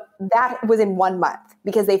 So that was in 1 month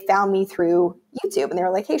because they found me through YouTube and they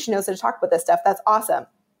were like, hey, she knows how to talk about this stuff. That's awesome.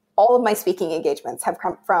 All of my speaking engagements have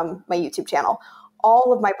come from my YouTube channel.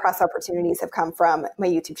 All of my press opportunities have come from my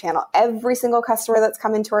YouTube channel. Every single customer that's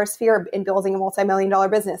come into our sphere in building a multi-million-dollar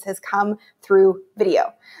business has come through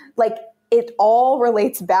video. Like, it all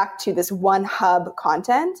relates back to this one hub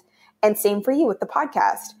content. And same for you with the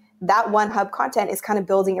podcast. That one hub content is kind of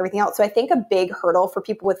building everything else. So I think a big hurdle for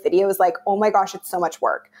people with video is like, oh my gosh, it's so much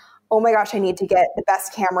work. Oh my gosh, I need to get the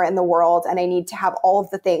best camera in the world and I need to have all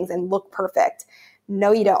of the things and look perfect.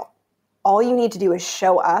 No, you don't. All you need to do is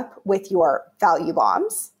show up with your value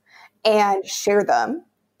bombs and share them,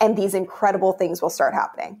 and these incredible things will start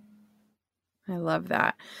happening. I love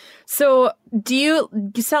that. So do you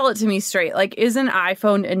sell it to me straight? Like, is an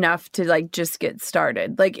iPhone enough to like just get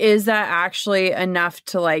started? Like, is that actually enough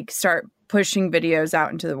to like start pushing videos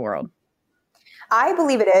out into the world? I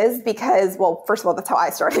believe it is because, well, first of all, that's how I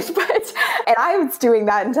started, and I was doing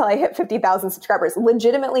that until I hit 50,000 subscribers,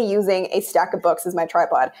 legitimately using a stack of books as my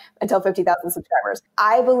tripod until 50,000 subscribers.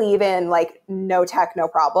 I believe in like no tech, no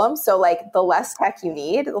problem. So like the less tech you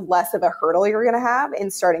need, the less of a hurdle you're going to have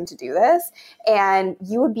in starting to do this. And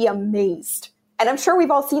you would be amazed. And I'm sure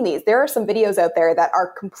we've all seen these. There are some videos out there that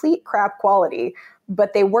are complete crap quality,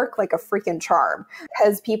 but they work like a freaking charm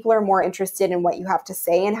because people are more interested in what you have to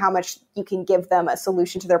say and how much you can give them a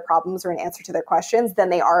solution to their problems or an answer to their questions than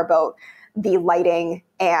they are about the lighting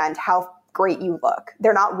and how great you look.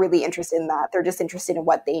 They're not really interested in that. They're just interested in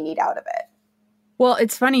what they need out of it. Well,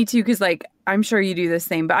 it's funny too, because like, I'm sure you do the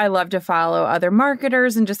same, but I love to follow other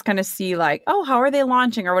marketers and just kind of see like, oh, how are they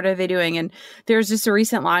launching or what are they doing? And there's just a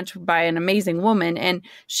recent launch by an amazing woman, and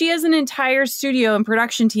she has an entire studio and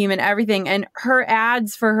production team and everything. And her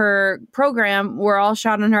ads for her program were all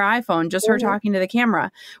shot on her iPhone, just her talking to the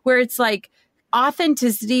camera, where it's like,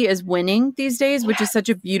 authenticity is winning these days, which is such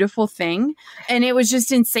a beautiful thing. And it was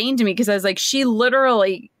just insane to me because I was like, she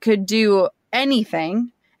literally could do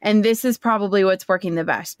anything. And this is probably what's working the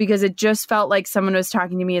best because it just felt like someone was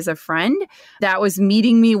talking to me as a friend that was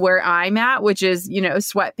meeting me where I'm at, which is,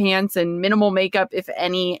 sweatpants and minimal makeup, if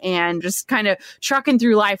any, and just kind of trucking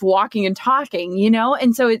through life, walking and talking,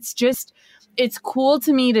 And so it's cool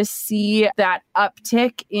to me to see that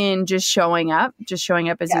uptick in just showing up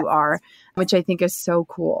as you are, which I think is so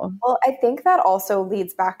cool. Well, I think that also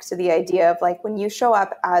leads back to the idea of like when you show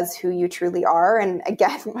up as who you truly are. And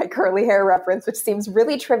again, my curly hair reference, which seems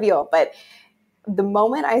really trivial, but the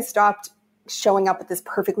moment I stopped showing up with this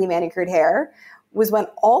perfectly manicured hair was when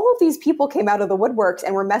all of these people came out of the woodworks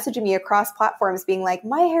and were messaging me across platforms being like,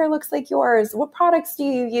 my hair looks like yours. What products do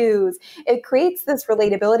you use? It creates this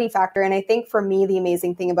relatability factor. And I think for me, the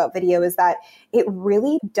amazing thing about video is that it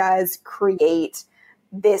really does create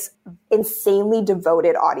this insanely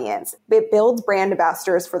devoted audience. It builds brand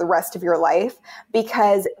ambassadors for the rest of your life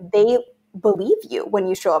because they believe you when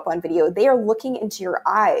you show up on video. They are looking into your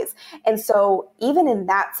eyes. And so even in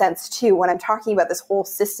that sense too, when I'm talking about this whole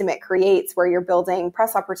system it creates where you're building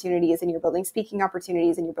press opportunities and you're building speaking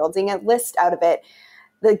opportunities and you're building a list out of it,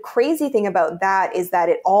 the crazy thing about that is that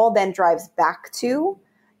it all then drives back to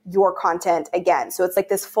your content again. So it's like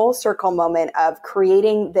this full circle moment of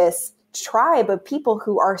creating this tribe of people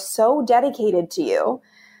who are so dedicated to you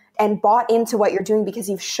and bought into what you're doing because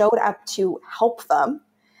you've showed up to help them.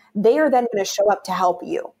 They are then going to show up to help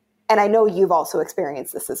you. And I know you've also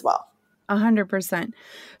experienced this as well. 100%.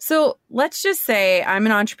 So let's just say I'm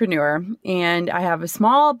an entrepreneur and I have a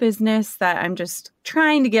small business that I'm just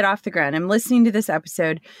trying to get off the ground. I'm listening to this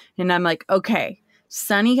episode and I'm like, okay,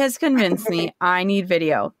 Sunny has convinced me I need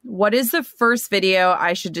video. What is the first video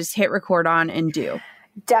I should just hit record on and do?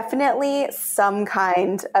 Definitely some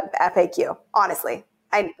kind of FAQ, honestly.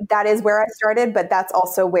 That is where I started, but that's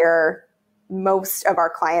also where most of our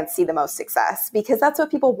clients see the most success because that's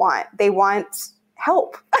what people want. They want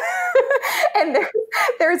help. And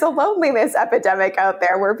there's a loneliness epidemic out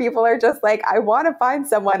there where people are just like, I want to find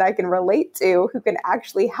someone I can relate to who can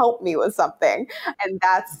actually help me with something. And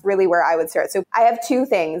that's really where I would start. So I have two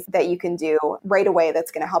things that you can do right away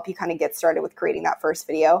that's going to help you kind of get started with creating that first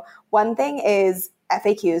video. One thing is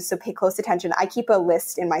FAQs. So pay close attention. I keep a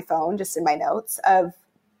list in my phone, just in my notes of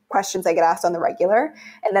questions I get asked on the regular,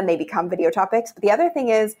 and then they become video topics. But the other thing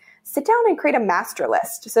is sit down and create a master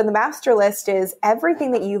list. So the master list is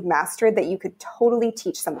everything that you've mastered that you could totally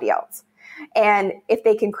teach somebody else. And if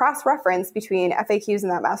they can cross-reference between FAQs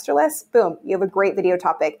and that master list, boom, you have a great video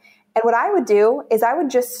topic. And what I would do is I would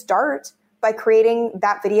just start by creating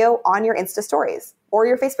that video on your Insta stories or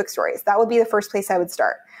your Facebook stories. That would be the first place I would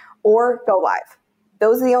start. Or go live.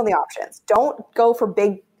 Those are the only options. Don't go for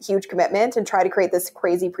big, huge commitment and try to create this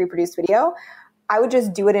crazy pre-produced video. I would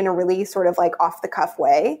just do it in a really sort of like off the cuff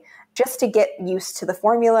way just to get used to the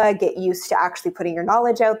formula, get used to actually putting your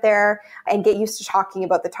knowledge out there, and get used to talking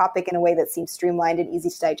about the topic in a way that seems streamlined and easy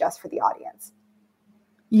to digest for the audience.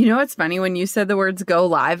 You know what's funny? When you said the words go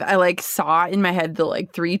live, I like saw in my head the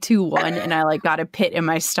 3, 2, 1 and I got a pit in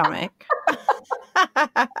my stomach.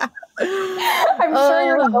 I'm sure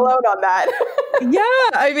you're not alone on that.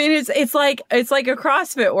 Yeah, I mean it's like a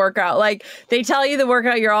CrossFit workout. Like they tell you the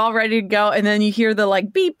workout, you're all ready to go, and then you hear the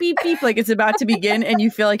beep beep beep, like it's about to begin, and you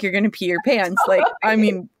feel like you're going to pee your pants. Like I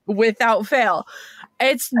mean, without fail.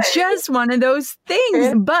 It's just one of those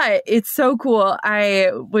things, but it's so cool. I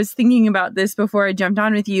was thinking about this before I jumped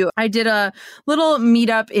on with you. I did a little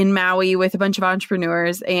meetup in Maui with a bunch of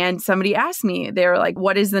entrepreneurs, and somebody asked me, they were like,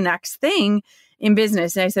 what is the next thing in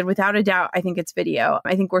business? And I said, without a doubt, I think it's video.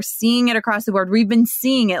 I think we're seeing it across the board. We've been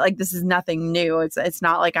seeing it. Like this is nothing new. It's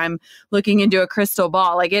not like I'm looking into a crystal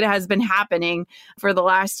ball. Like it has been happening for the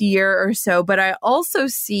last year or so. But I also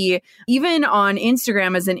see even on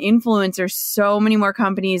Instagram as an influencer, so many more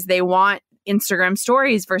companies, they want Instagram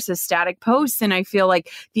stories versus static posts. And I feel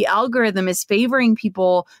like the algorithm is favoring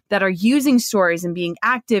people that are using stories and being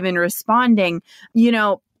active and responding.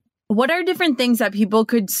 What are different things that people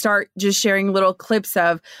could start just sharing little clips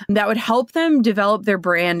of that would help them develop their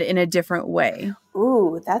brand in a different way?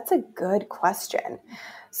 Ooh, that's a good question.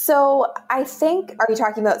 So I think, are you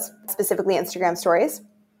talking about specifically Instagram stories?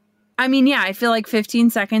 I mean, yeah, I feel like 15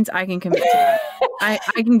 seconds, I can commit to that. I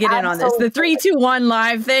can get in on this. The 3, 2, 1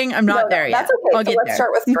 live thing, I'm not there yet. That's okay. I'll get let's there.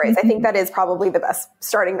 start with stories. I think that is probably the best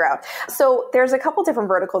starting ground. So there's a couple different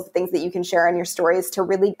verticals of things that you can share in your stories to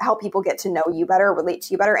really help people get to know you better, relate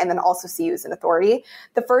to you better, and then also see you as an authority.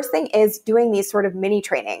 The first thing is doing these sort of mini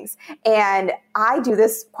trainings. And I do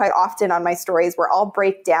this quite often on my stories where I'll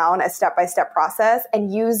break down a step-by-step process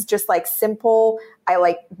and use just like simple, I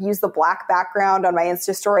like use the black background on my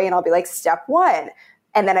Insta story and I'll be like, step 1.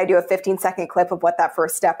 And then I do a 15-second clip of what that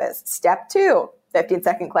first step is. Step 2,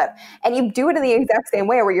 15-second clip. And you do it in the exact same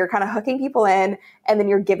way where you're kind of hooking people in and then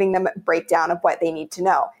you're giving them a breakdown of what they need to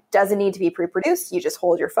know. Doesn't need to be pre-produced. You just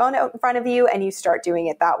hold your phone out in front of you and you start doing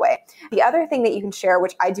it that way. The other thing that you can share,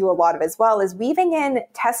 which I do a lot of as well, is weaving in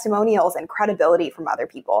testimonials and credibility from other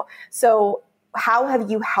people. So how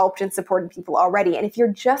have you helped and supported people already? And if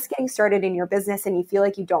you're just getting started in your business and you feel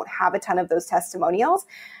like you don't have a ton of those testimonials,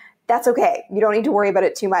 that's okay. You don't need to worry about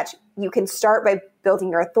it too much. You can start by building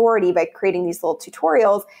your authority by creating these little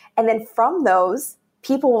tutorials. And then from those,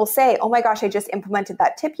 people will say, oh my gosh, I just implemented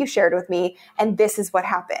that tip you shared with me, and this is what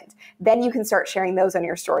happened. Then you can start sharing those on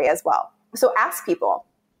your story as well. So ask people.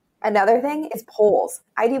 Another thing is polls.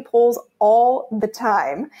 I do polls all the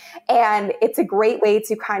time. And it's a great way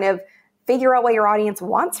to kind of figure out what your audience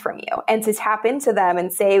wants from you and to tap into them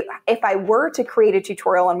and say, if I were to create a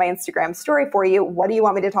tutorial on my Instagram story for you, what do you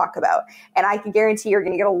want me to talk about? And I can guarantee you're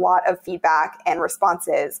going to get a lot of feedback and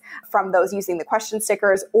responses from those using the question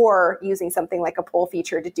stickers or using something like a poll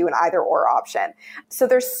feature to do an either or option. So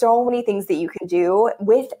there's so many things that you can do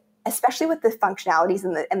especially with the functionalities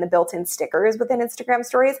and the built-in stickers within Instagram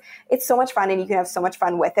stories. It's so much fun and you can have so much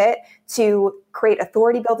fun with it to create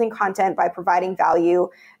authority building content by providing value,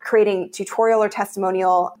 creating tutorial or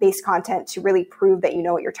testimonial based content to really prove that you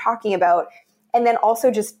know what you're talking about. And then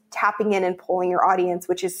also just tapping in and polling your audience,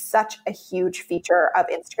 which is such a huge feature of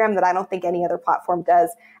Instagram that I don't think any other platform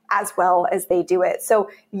does as well as they do it.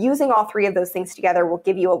 So using all three of those things together will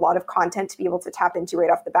give you a lot of content to be able to tap into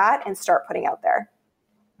right off the bat and start putting out there.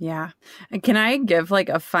 Yeah. And can I give like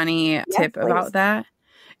a funny tip about that?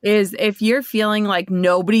 Is if you're feeling like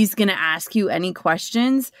nobody's going to ask you any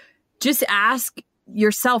questions, just ask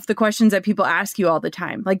yourself the questions that people ask you all the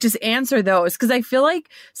time. Like just answer those. Cause I feel like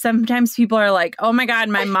sometimes people are like, oh my God,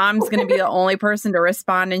 my mom's going to be the only person to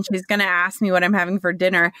respond and she's going to ask me what I'm having for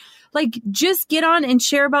dinner. Like just get on and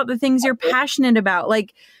share about the things you're passionate about.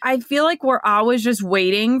 Like I feel like we're always just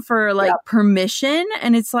waiting for like permission.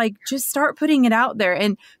 And it's like, just start putting it out there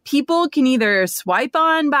and people can either swipe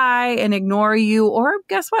on by and ignore you, or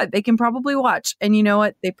guess what? They can probably watch. And you know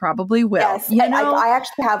what? They probably will. Yes. You know? I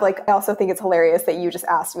actually have I also think it's hilarious that you just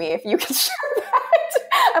asked me if you can share that.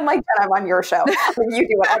 I'm like, Jen, I'm on your show. You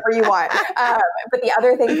do whatever you want. But the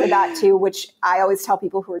other thing for that too, which I always tell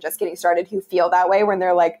people who are just getting started who feel that way when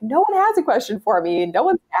they're like, no one has a question for me. No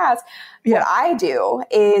one's asked. What I do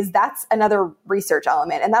is that's another research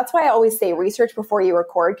element. And that's why I always say research before you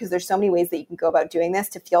record, because there's so many ways that you can go about doing this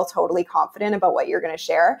to feel totally confident about what you're going to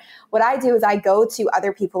share. What I do is I go to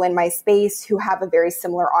other people in my space who have a very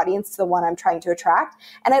similar audience to the one I'm trying to attract.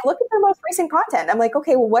 And I look at their most recent content. I'm like,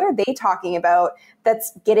 okay, well, what are they talking about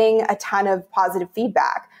that's getting a ton of positive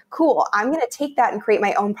feedback? Cool. I'm going to take that and create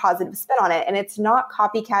my own positive spin on it. And it's not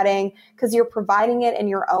copycatting because you're providing it in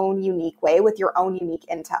your own unique way with your own unique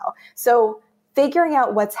intel. So figuring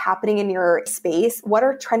out what's happening in your space, what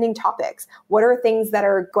are trending topics? What are things that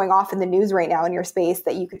are going off in the news right now in your space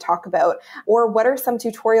that you could talk about? Or what are some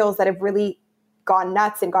tutorials that have really gone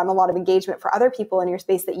nuts and gotten a lot of engagement for other people in your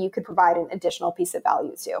space that you could provide an additional piece of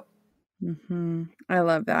value to? Mm-hmm. I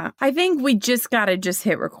love that. I think we just got to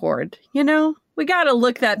hit record, you know? We got to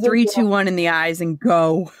look that 3, 2, 1 in the eyes and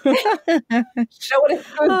go. Show it as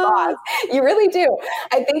good boss. You really do.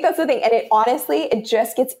 I think that's the thing. And it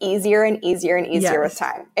just gets easier and easier and easier with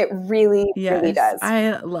time. It really, really does.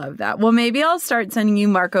 I love that. Well, maybe I'll start sending you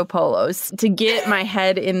Marco Polos to get my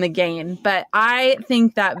head in the game. But I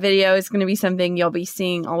think that video is going to be something you'll be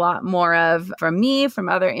seeing a lot more of from me, from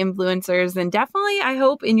other influencers, and definitely, I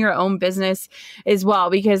hope, in your own business as well,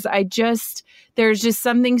 because there's just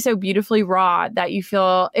something so beautifully raw that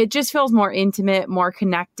it just feels more intimate, more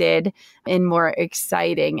connected, and more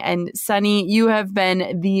exciting. And Sunny, you have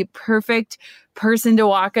been the perfect person to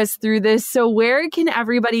walk us through this. So where can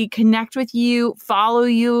everybody connect with you, follow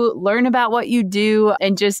you, learn about what you do,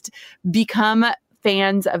 and just become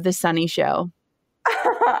fans of The Sunny Show?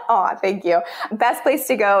 Oh, thank you. Best place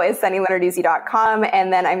to go is sunnylenarduzzi.com.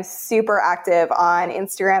 And then I'm super active on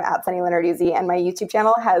Instagram at sunnylenarduzzi. And my YouTube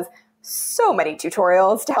channel has so many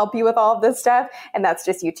tutorials to help you with all of this stuff. And that's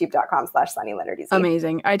just youtube.com/SunnyLeonarduzzi.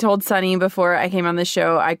 Amazing. I told Sunny before I came on the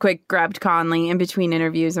show, I quick grabbed Conley in between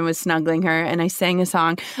interviews and was snuggling her. And I sang a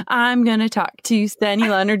song. I'm going to talk to Sunny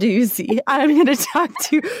Leonarduzzi. I'm going to talk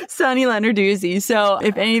to Sunny Leonarduzzi. So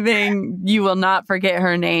if anything, you will not forget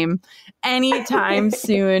her name anytime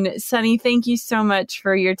soon. Sunny, thank you so much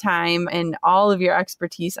for your time and all of your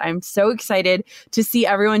expertise. I'm so excited to see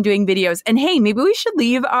everyone doing videos. And hey, maybe we should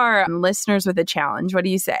leave our listeners with a challenge. What do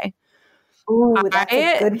you say? Ooh, that's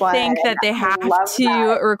a good one. I think that they have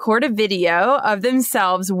to record a video of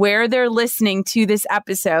themselves where they're listening to this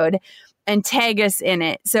episode and tag us in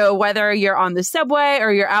it. So whether you're on the subway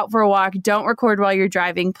or you're out for a walk, don't record while you're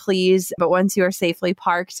driving, please. But once you are safely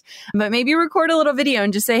parked, but maybe record a little video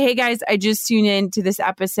and just say, hey guys, I just tuned in to this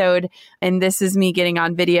episode and this is me getting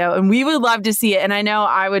on video. And we would love to see it. And I know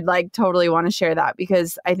I would totally want to share that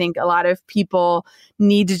because I think a lot of people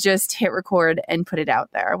need to just hit record and put it out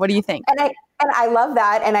there. What do you think? And I love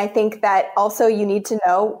that. And I think that also you need to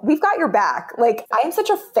know we've got your back. I am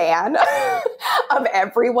such a fan of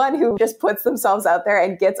everyone who just puts themselves out there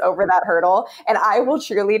and gets over that hurdle. And I will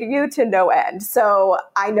cheerlead you to no end. So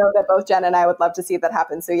I know that both Jen and I would love to see that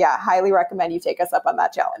happen. So yeah, highly recommend you take us up on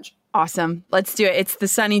that challenge. Awesome. Let's do it. It's the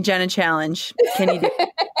Sunny Jenna challenge. Can you do it?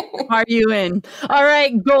 Are you in? All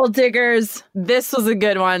right, gold diggers. This was a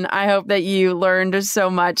good one. I hope that you learned so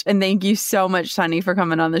much. And thank you so much, Sunny, for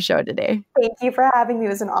coming on the show today. Thank you for having me. It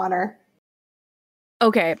was an honor.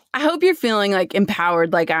 Okay, I hope you're feeling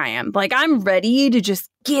empowered like I am. I'm ready to just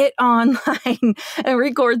get online and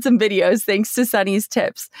record some videos thanks to Sunny's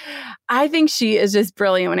tips. I think she is just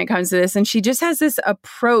brilliant when it comes to this. And she just has this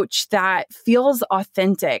approach that feels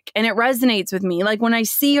authentic and it resonates with me. When I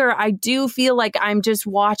see her, I do feel like I'm just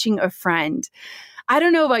watching a friend. I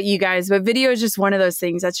don't know about you guys, but video is just one of those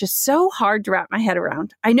things that's just so hard to wrap my head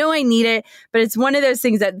around. I know I need it, but it's one of those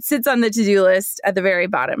things that sits on the to-do list at the very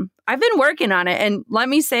bottom. I've been working on it. And let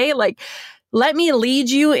me say, let me lead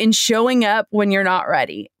you in showing up when you're not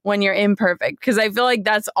ready, when you're imperfect, because I feel like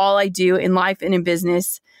that's all I do in life and in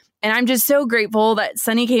business. And I'm just so grateful that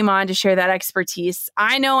Sunny came on to share that expertise.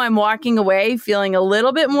 I know I'm walking away feeling a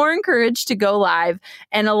little bit more encouraged to go live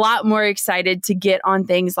and a lot more excited to get on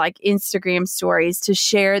things like Instagram stories to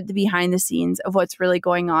share the behind the scenes of what's really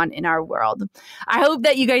going on in our world. I hope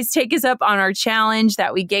that you guys take us up on our challenge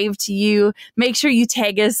that we gave to you. Make sure you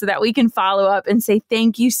tag us so that we can follow up and say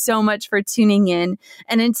thank you so much for tuning in.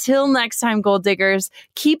 And until next time, gold diggers,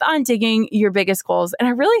 keep on digging your biggest goals. And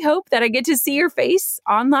I really hope that I get to see your face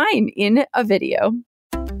online in a video.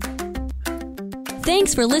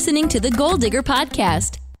 Thanks for listening to the Goal Digger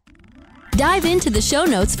Podcast. Dive into the show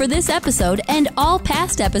notes for this episode and all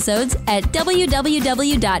past episodes at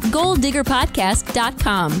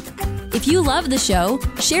www.goaldiggerpodcast.com. If you love the show,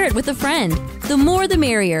 share it with a friend. The more the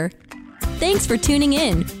merrier. Thanks for tuning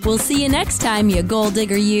in. We'll see you next time, you goal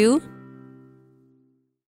digger you.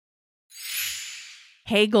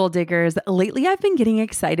 Hey, gold diggers. Lately, I've been getting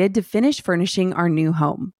excited to finish furnishing our new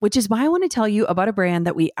home, which is why I want to tell you about a brand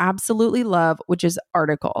that we absolutely love, which is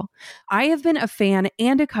Article. I have been a fan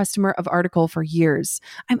and a customer of Article for years.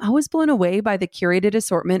 I'm always blown away by the curated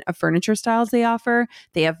assortment of furniture styles they offer.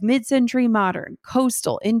 They have mid-century modern,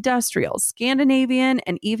 coastal, industrial, Scandinavian,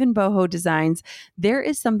 and even boho designs. There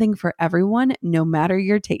is something for everyone, no matter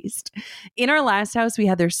your taste. In our last house, we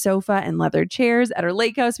had their sofa and leather chairs. At our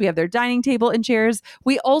lake house, we have their dining table and chairs.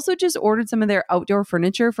 We also just ordered some of their outdoor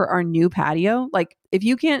furniture for our new patio. If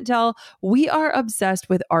you can't tell, we are obsessed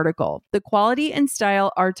with Article. The quality and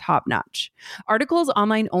style are top notch. Article's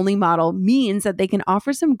online only model means that they can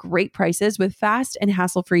offer some great prices with fast and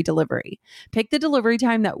hassle-free delivery. Pick the delivery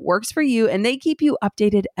time that works for you, and they keep you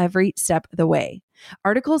updated every step of the way.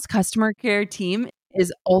 Article's customer care team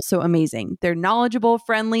is also amazing. They're knowledgeable,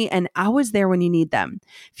 friendly, and always there when you need them.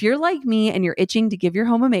 If you're like me and you're itching to give your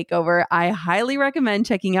home a makeover, I highly recommend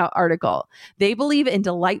checking out Article. They believe in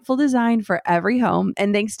delightful design for every home,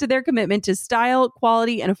 and thanks to their commitment to style,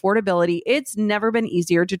 quality, and affordability, it's never been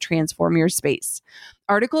easier to transform your space.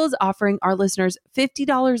 Article is offering our listeners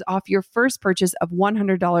 $50 off your first purchase of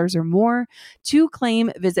 $100 or more. To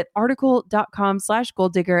claim, visit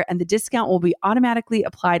article.com/goaldigger and the discount will be automatically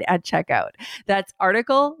applied at checkout. That's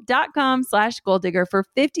article.com/goaldigger for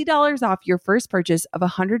 $50 off your first purchase of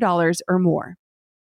 $100 or more.